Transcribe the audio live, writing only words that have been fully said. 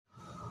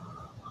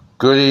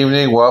Good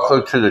evening.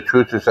 Welcome to the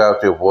Truth is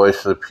Out There,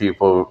 Voice of the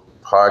People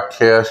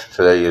podcast.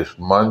 Today is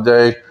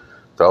Monday.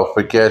 Don't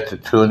forget to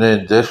tune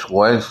in this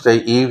Wednesday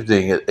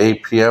evening at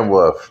 8 p.m.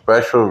 with a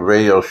special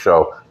radio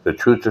show. The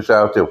Truth is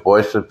Out There,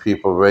 Voice of the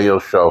People radio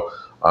show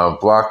on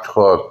Block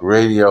Talk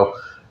Radio,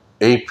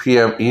 8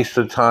 p.m.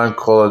 Eastern Time.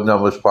 Caller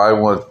numbers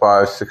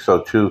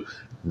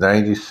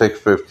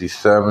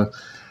 515-602-9657.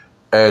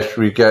 As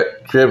we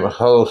get Jim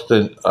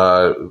Huddleston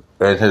and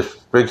his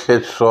big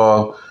hit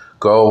song,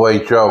 Go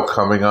Away Joe,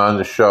 coming on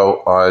the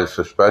show as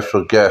a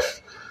special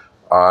guest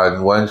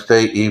on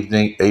Wednesday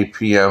evening, 8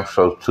 p.m.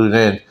 So tune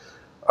in.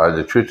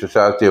 The Truth is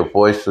Out There,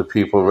 Voice of the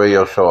People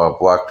radio show on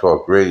Block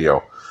Talk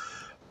Radio.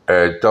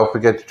 And don't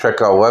forget to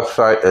check our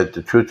website at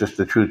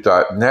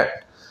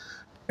thetruthisthetruth.net.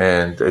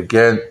 And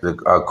again,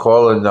 our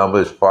call-in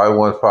number is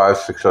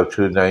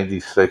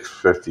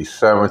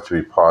 515-602-9657 to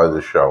be part of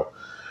the show.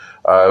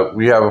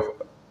 We have a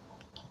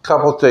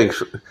couple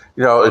things.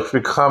 It's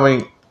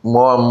becoming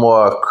more and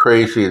more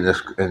crazy in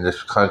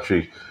this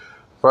country.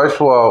 First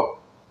of all,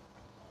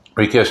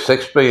 we give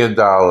 $6 billion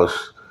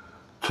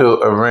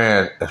to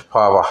Iran as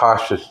part of a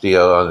hostage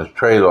deal on a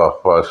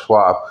trade-off for a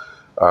swap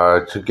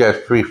to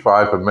get free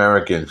 5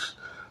 Americans.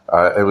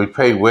 And we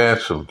paid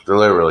ransom,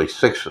 literally,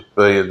 $6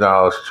 billion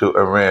to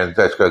Iran.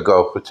 That's going to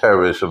go for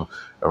terrorism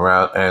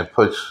around and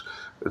puts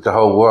the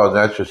whole world,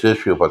 not just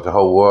Israel, but the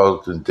whole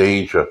world in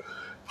danger.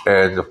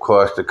 And, of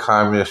course, the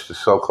communists, the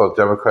so-called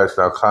Democrats,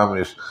 now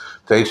communists,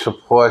 they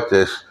support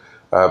this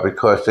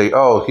because he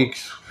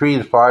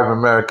freed 5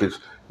 Americans.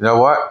 You know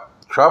what?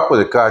 Trump would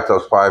have got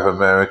those 5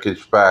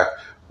 Americans back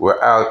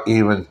without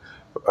even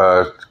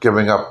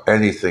giving up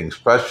anything,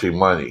 especially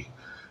money,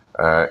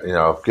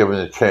 given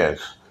a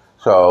chance.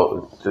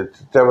 So the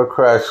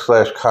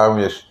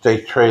Democrats/communists,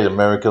 they trade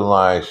American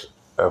lives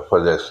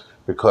for this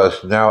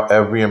because now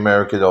every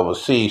American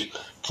overseas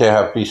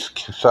can be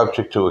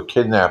subject to a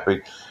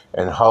kidnapping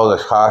and hold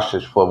us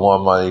hostage for more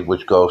money,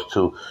 which goes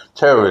to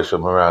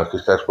terrorism around,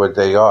 because that's what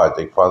they are.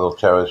 They funnel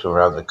terrorism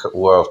around the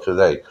world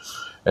today.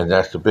 And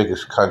that's the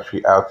biggest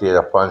country out there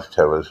that funds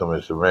terrorism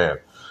is Iran.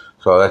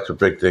 So that's a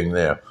big thing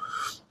there.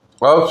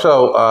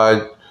 Also,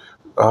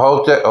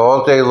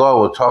 all day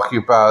long, we're talking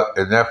about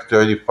an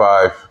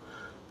F35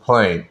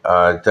 plane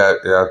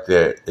that out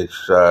there.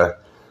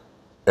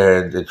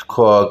 It's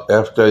called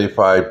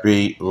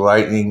F-35B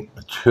Lightning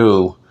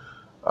II.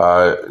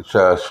 It's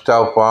a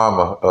stealth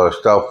bomber or a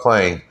stealth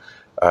plane.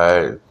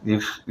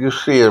 You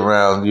see it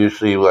around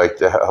usually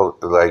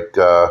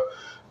the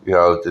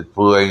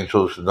Blue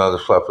Angels and other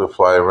stuff that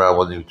fly around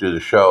when you do the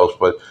shows.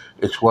 But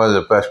it's one of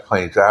the best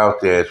planes out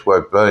there. It's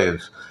worth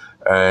billions,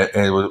 and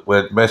it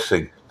went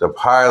missing. The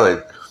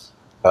pilot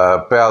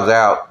bailed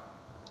out,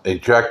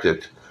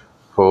 ejected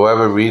for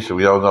whatever reason.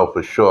 We don't know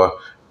for sure.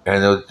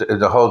 And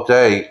the whole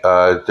day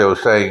they were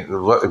saying,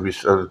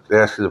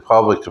 asking the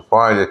public to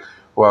find it.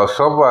 Well,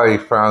 somebody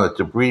found a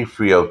debris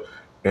field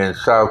in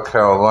South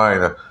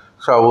Carolina,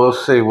 so we'll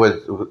see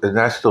and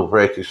that's still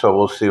breaking, so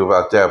we'll see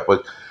about that.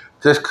 But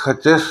this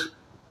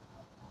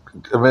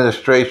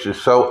administration is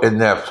so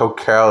inept, so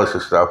careless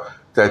and stuff,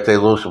 that they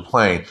lose a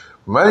plane.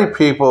 Many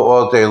people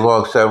all day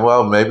long said,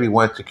 well, maybe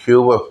went to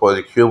Cuba for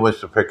the Cubans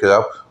to pick it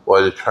up,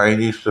 or the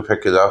Chinese to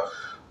pick it up,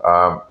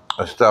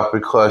 and stuff,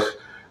 because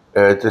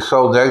they're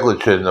so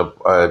negligent,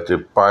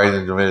 the Biden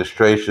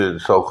administration,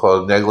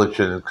 so-called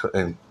negligent,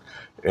 and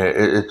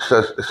it's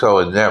just so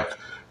inept.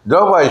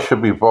 Nobody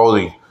should be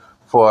voting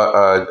for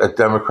a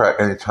Democrat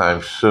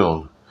anytime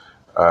soon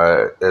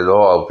at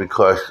all,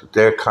 because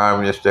they're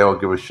communists. They don't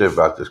give a shit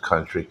about this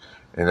country,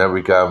 and then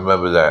we got to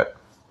remember that.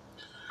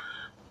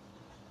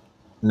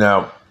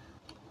 Now,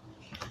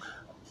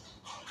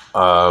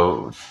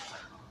 I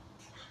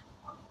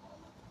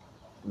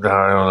don't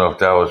know if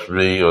that was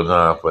me or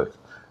not, but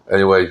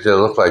anyway, it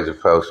looked like the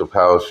power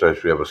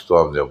surge. We have a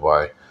storm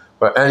nearby.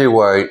 But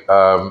anyway,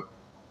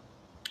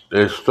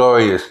 the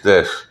story is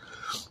this.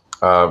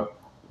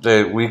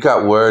 We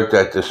got word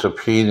that they're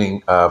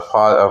subpoenaing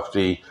part of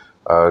the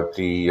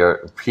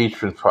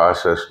impeachment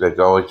process. They're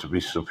going to be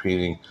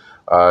subpoenaing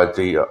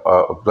the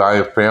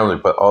Biden family,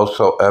 but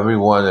also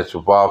everyone that's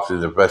involved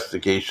in the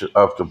investigation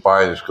of the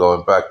Bidens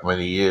going back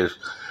many years,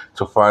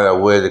 to find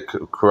out where the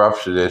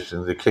corruption is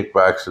and the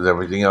kickbacks and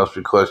everything else,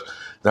 because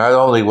not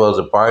only will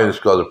the Bidens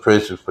go to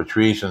prison for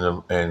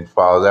treason and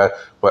follow that,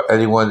 but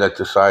anyone that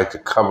decides to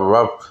cover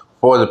up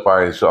for the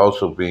Bidens is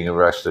also being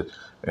arrested.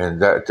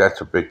 And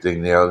that's a big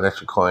thing there, and that's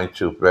according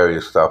to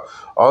various stuff.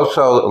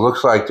 Also, it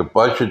looks like the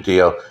budget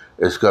deal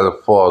is going to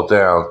fall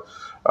down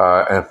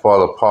and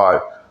fall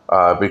apart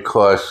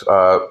because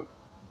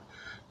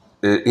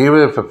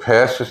even if it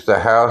passes the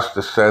House,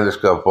 the Senate's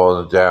going to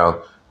vote it down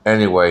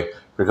anyway,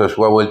 because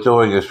what we're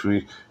doing is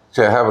to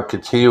have a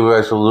continued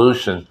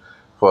resolution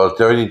for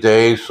 30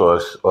 days or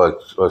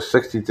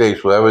 60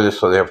 days, whatever it is,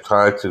 so they have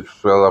time to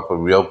fill up a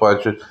real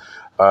budget.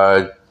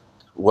 The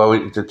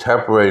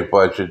temporary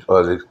budget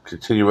or the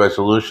continued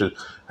resolution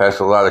has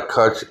a lot of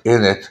cuts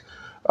in it,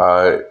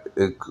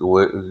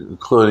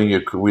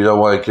 including we don't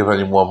want to give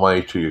any more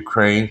money to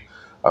Ukraine.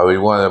 We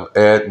want to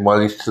add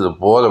monies to the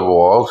border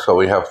wall, so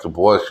we have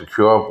to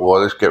secure our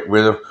borders, get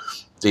rid of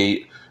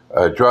the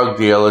drug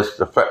dealers.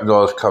 The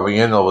fentanyl is coming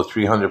in. Over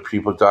 300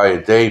 people die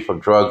a day from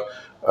drug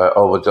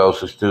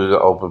overdoses due to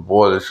open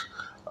borders,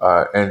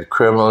 and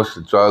criminals,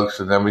 the drugs,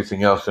 and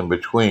everything else in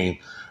between.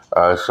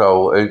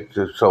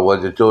 So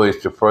what they're doing is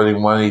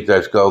diverting money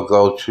that's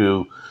go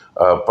to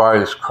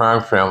Biden's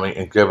crime family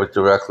and give it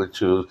directly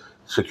to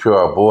secure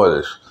our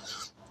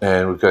borders.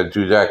 And we've got to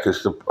do that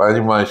because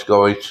any money's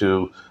going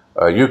to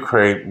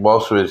Ukraine,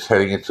 most of it is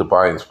heading into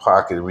Biden's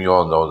pocket, and we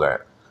all know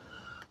that.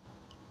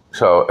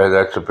 So, and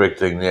that's a big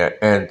thing there.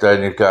 And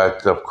then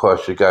of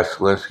course, you got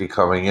Zelensky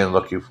coming in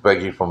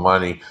begging for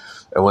money,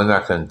 and we're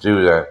not going to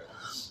do that.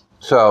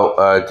 So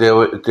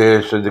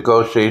there's a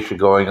negotiation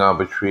going on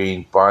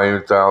between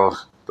Biden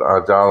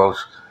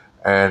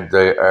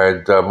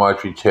and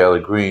Marjorie Taylor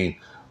Greene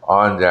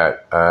on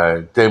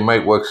that. They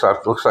might looks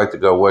like they're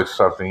going to work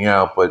something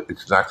out, but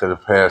it's not going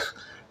to pass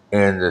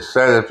in the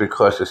Senate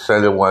because the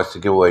Senate wants to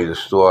give away the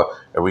store,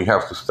 and we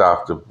have to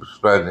stop the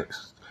spending.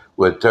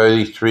 With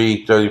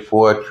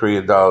 $34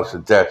 trillion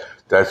in debt,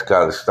 that's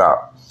got to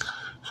stop.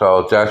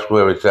 So that's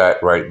where it's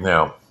at right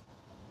now.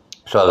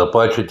 So the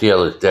budget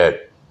deal is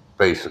dead,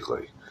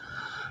 basically.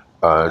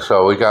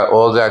 So we got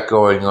all that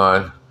going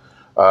on.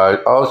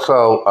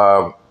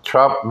 Also,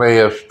 Trump made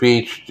a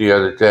speech the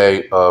other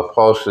day,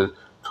 posted,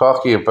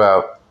 talking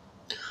about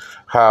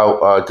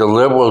how the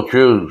liberal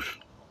Jews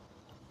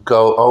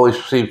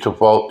always seem to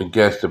vote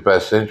against the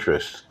best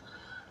interest.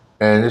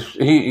 And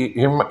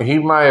he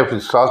might have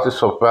insulted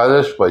some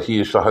others, but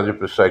he is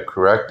 100%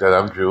 correct that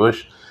I'm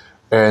Jewish.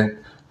 And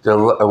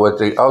with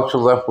the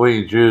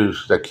ultra-left-wing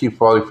Jews that keep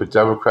voting for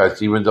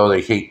Democrats, even though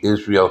they hate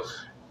Israel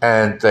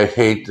and they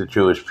hate the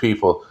Jewish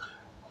people,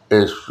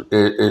 is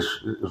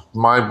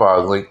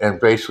mind-boggling.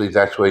 And basically,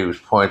 that's what he was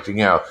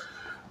pointing out.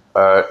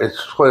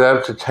 It's for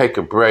them to take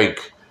a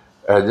break.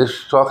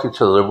 This talking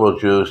to the liberal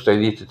Jews, they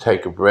need to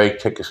take a break,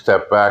 take a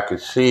step back, and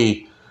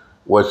see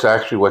what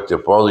they're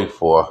voting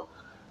for.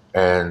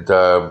 And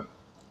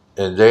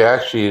they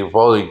actually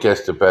voted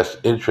against the best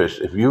interest.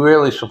 If you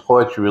really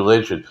support your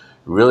religion,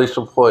 really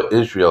support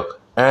Israel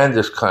and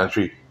this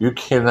country, you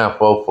cannot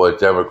vote for a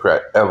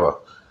Democrat ever,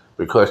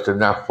 because they're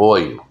not for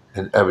you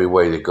in every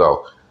way they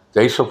go.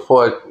 They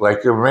support,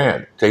 like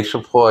Iran, they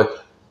support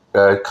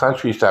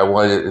countries that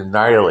want to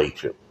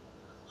annihilate you.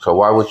 So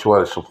why would you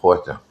want to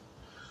support them?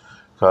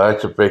 So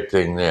that's a big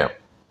thing there.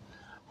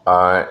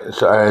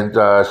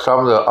 Some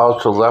of the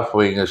ultra left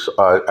wingers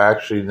are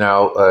actually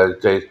now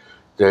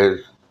they're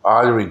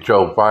honoring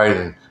Joe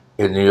Biden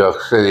in New York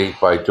City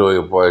by doing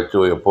a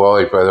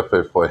Broadway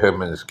benefit for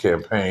him and his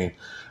campaign,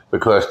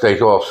 because they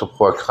all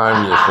support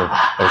communism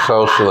and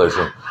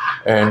socialism,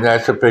 and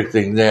that's a big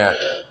thing there.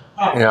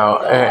 And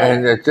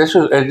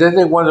then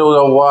they want to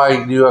know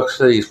why New York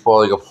City is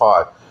falling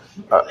apart.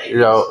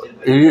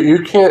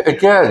 You can't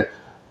again.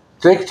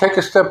 Take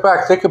a step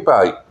back. Think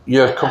about it.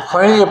 You're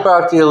complaining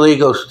about the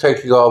illegals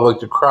taking over,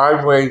 the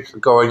crime rates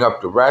going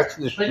up, the rats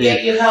in the street,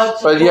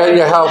 but yet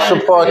you help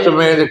support the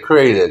man that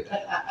created.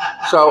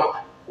 So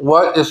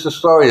what is the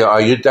story? Are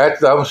you that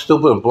dumb,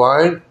 stupid, and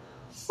blind?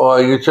 Or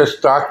are you just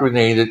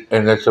indoctrinated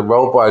and it's a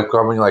robot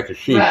coming like a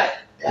sheep? Right.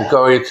 You're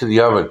going into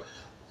the oven.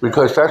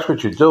 Because that's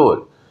what you're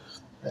doing.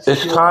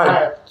 It's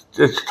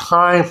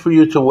time for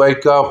you to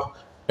wake up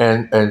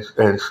and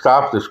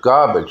stop this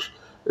garbage.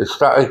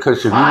 It's not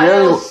because if you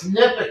really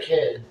snip a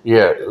kid.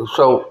 Yeah.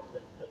 So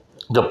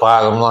the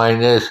bottom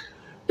line is,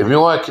 if you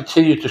want to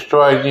continue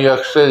destroying New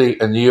York City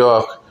and New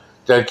York,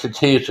 then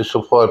continue to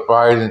support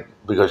Biden,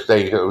 because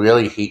they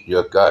really hate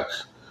your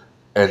guts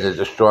and they're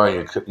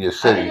destroying your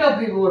city. I know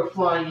people are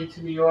flying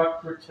into New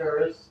York for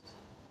tourists.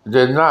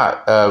 They're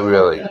not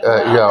really.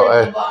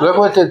 Look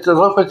what they're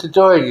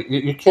doing.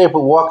 You can't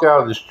walk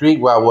out on the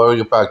street while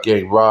worrying about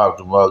getting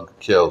robbed, mugged,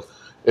 killed.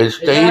 It's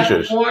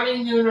dangerous.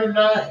 Morning, noon, or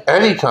night?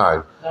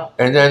 Anytime. No.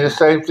 And then the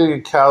same thing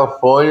in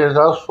California and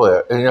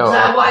elsewhere. And, is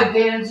that why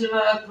bands are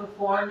not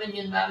performing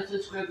in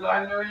Madison Square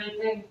Garden or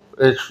anything?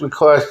 It's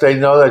because they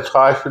know that it's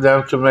hard for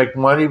them to make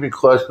money,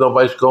 because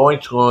nobody's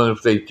going to them.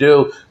 If they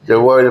do, they're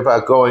worried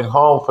about going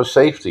home for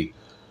safety.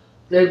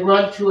 They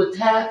run to a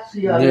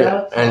taxi.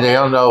 And they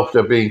don't know if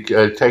they're being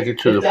taken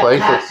to the place.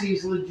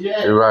 Taxi's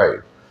legit.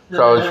 Right.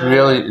 So it's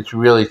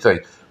really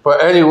thing.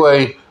 But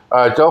anyway,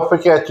 don't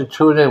forget to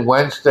tune in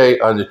Wednesday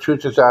on the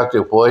Truth Is Out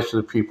There Voice of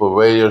the People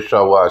radio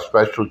show. Our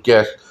special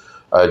guest,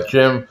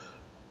 Jim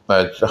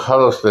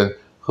Huddleston,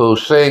 who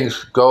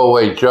sings Go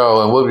Away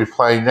Joe, and we'll be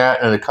playing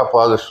that and a couple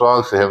other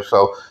songs to him.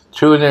 So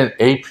tune in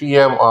 8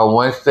 p.m. on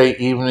Wednesday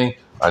evening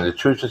on the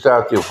Truth Is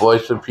Out There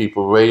Voice of the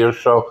People radio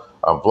show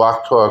on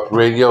Block Talk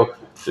Radio.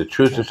 The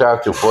Truth Is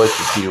Out There Voice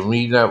of the People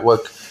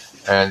Network.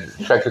 And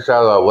check us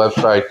out on our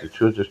website,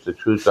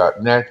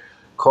 thetruthisthetruth.net.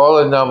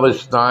 Caller number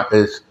is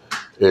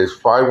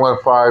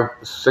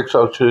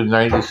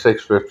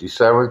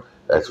 515-602-9657.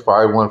 That's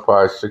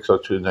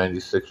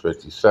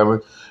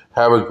 515-602-9657.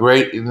 Have a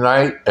great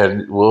night,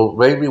 and we'll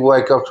maybe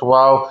wake up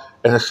tomorrow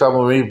and the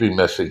submarine be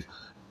missing.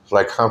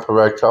 like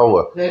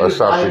Humperectola or Maybe mine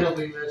something. will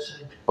be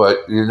missing. But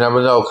you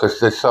never know because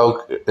they're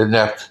so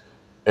inept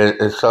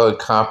and so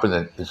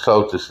incompetent and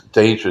so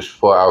dangerous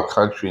for our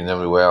country and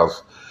everywhere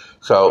else.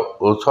 So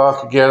we'll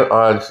talk again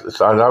on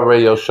our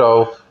radio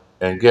show,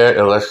 and again,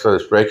 unless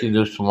there's breaking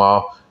news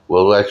tomorrow,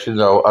 we'll let you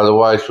know.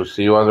 Otherwise, we'll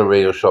see you on the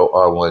radio show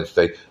on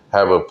Wednesday.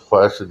 Have a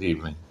pleasant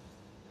evening.